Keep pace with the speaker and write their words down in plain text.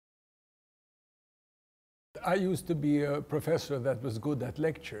I used to be a professor that was good at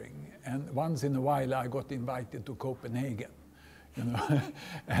lecturing, and once in a while I got invited to Copenhagen, you know.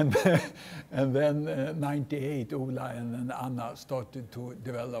 and then 98, Ola and Anna started to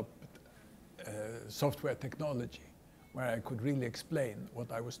develop software technology, where I could really explain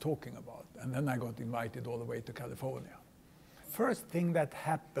what I was talking about. And then I got invited all the way to California. First thing that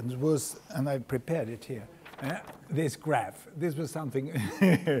happened was, and I prepared it here, this graph. This was something,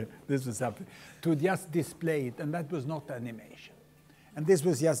 this was something to just display it, and that was not animation. And this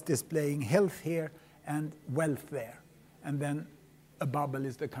was just displaying health here and wealth there. And then a bubble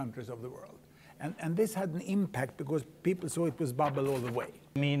is the countries of the world. And this had an impact because people saw it was bubble all the way.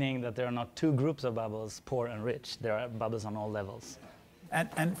 Meaning that there are not two groups of bubbles, poor and rich. There are bubbles on all levels.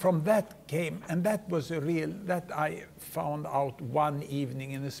 And from that came, and that was a real, that I found out one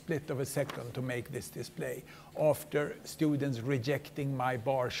evening in a split of a second to make this display, after students rejecting my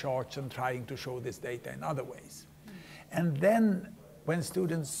bar charts and trying to show this data in other ways. And then when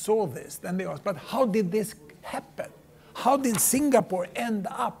students saw this, then they asked, but how did this happen? How did Singapore end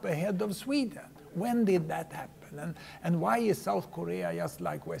up ahead of Sweden? When did that happen? And why is South Korea just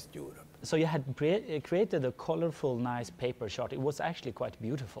like West Europe? So you had created a colorful, nice paper chart. It was actually quite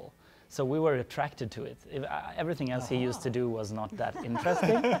beautiful. So we were attracted to it. Everything else he used to do was not that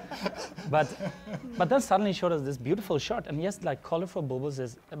interesting. but then suddenly showed us this beautiful chart. And yes, like colorful bubbles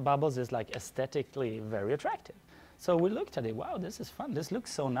is like aesthetically very attractive. So we looked at it, wow, this is fun. This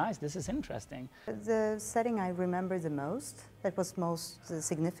looks so nice. This is interesting. The setting I remember the most, that was most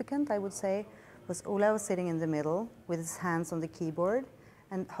significant, I would say, was Ola was sitting in the middle with his hands on the keyboard,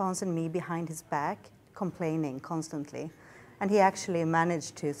 and Hans and me behind his back, complaining constantly. And he actually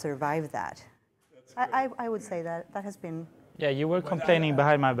managed to survive that. I would say that has been... Yeah, you were complaining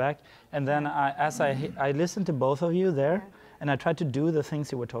behind my back, and then I listened to both of you there, and I tried to do the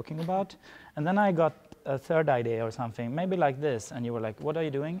things you were talking about, and then I got a third idea or something, maybe like this, and you were like, what are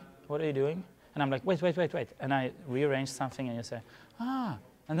you doing? What are you doing? And I'm like, wait. And I rearranged something, and you say, ah,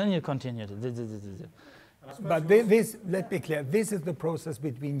 and then you continued. But this, let's be clear, this is the process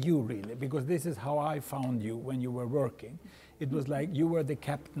between you really, because this is how I found you when you were working. It was like you were the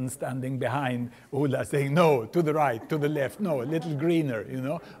captain standing behind Ola saying, no, to the right, to the left, no, a little greener, you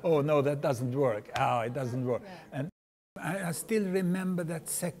know. Oh, no, that doesn't work. Ah, it doesn't work. And I still remember that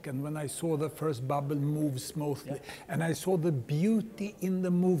second when I saw the first bubble move smoothly, and I saw the beauty in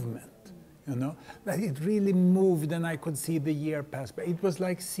the movement. You know, that it really moved and I could see the year pass by. It was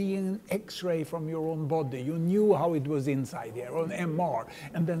like seeing an X-ray from your own body. You knew how it was inside here, on MR,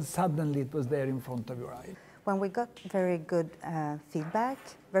 and then suddenly it was there in front of your eye. When we got very good feedback,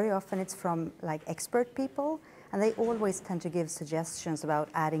 very often it's from like expert people, and they always tend to give suggestions about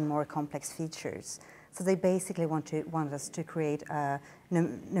adding more complex features. So they basically want us to create a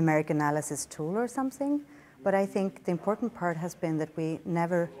numeric analysis tool or something. But I think the important part has been that we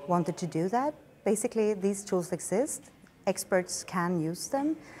never wanted to do that. Basically, these tools exist. Experts can use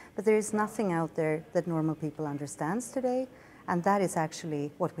them, but there is nothing out there that normal people understands today, and that is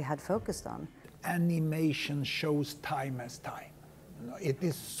actually what we had focused on. Animation shows time as time. You know, it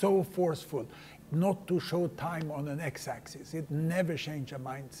is so forceful not to show time on an x-axis. It never changes a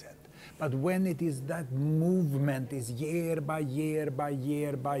mindset. But when it is that movement is year by year by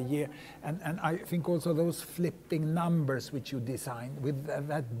year by year, and I think also those flipping numbers which you designed with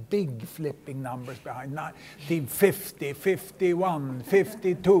that big flipping numbers behind, 50, 51,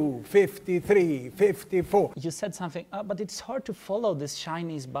 52, 53, 54. You said something, but it's hard to follow this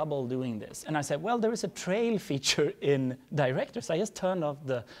Chinese bubble doing this. And I said, well, there is a trail feature in Director. So I just turned off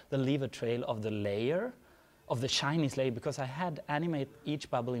the lever trail of the layer, of the Chinese layer, because I had animate each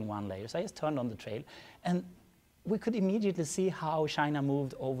bubble in one layer. So I just turned on the trail, and we could immediately see how China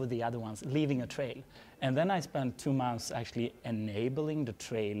moved over the other ones, leaving a trail. And then I spent 2 months actually enabling the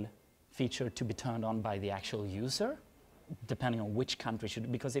trail feature to be turned on by the actual user, depending on which country should,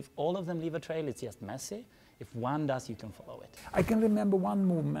 because if all of them leave a trail, it's just messy. If one does, you can follow it. I can remember one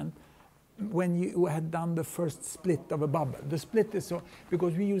movement when you had done the first split of a bubble. The split is so,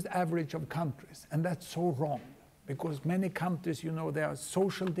 because we used average of countries, and that's so wrong. Because many countries, you know, there are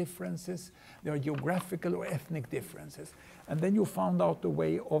social differences, there are geographical or ethnic differences. And then you found out a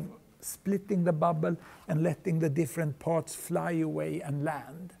way of splitting the bubble and letting the different parts fly away and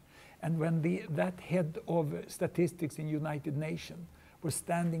land. And when that head of statistics in United Nations was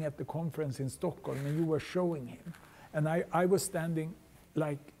standing at the conference in Stockholm, and you were showing him, and I was standing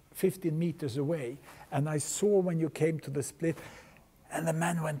like 15 meters away, and I saw when you came to the split, and the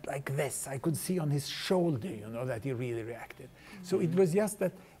man went like this. I could see on his shoulder, you know, that he really reacted. So it was just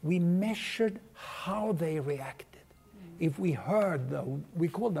that we measured how they reacted. If we heard we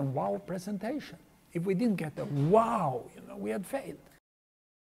call them wow presentation. If we didn't get the wow, we had failed.